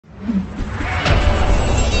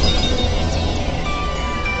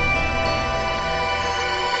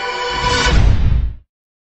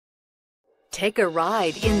take a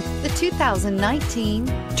ride in the 2019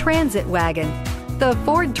 Transit Wagon. The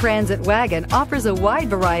Ford Transit Wagon offers a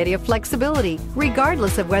wide variety of flexibility,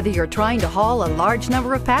 regardless of whether you're trying to haul a large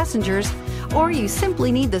number of passengers or you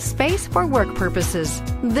simply need the space for work purposes.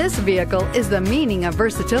 This vehicle is the meaning of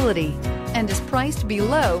versatility and is priced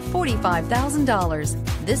below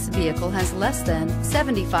 $45,000. This vehicle has less than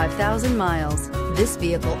 75,000 miles. This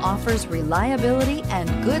vehicle offers reliability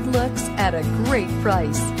and good looks at a great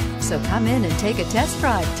price. So come in and take a test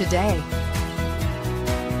drive today.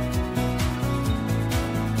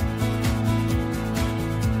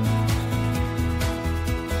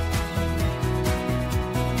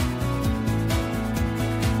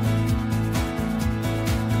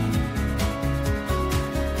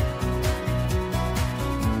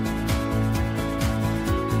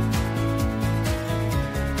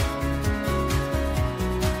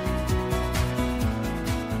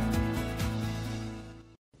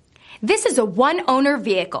 This is a one-owner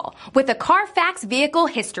vehicle with a Carfax Vehicle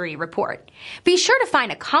History Report. Be sure to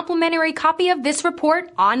find a complimentary copy of this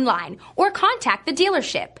report online or contact the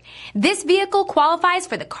dealership. This vehicle qualifies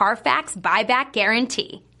for the Carfax Buyback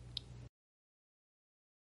Guarantee.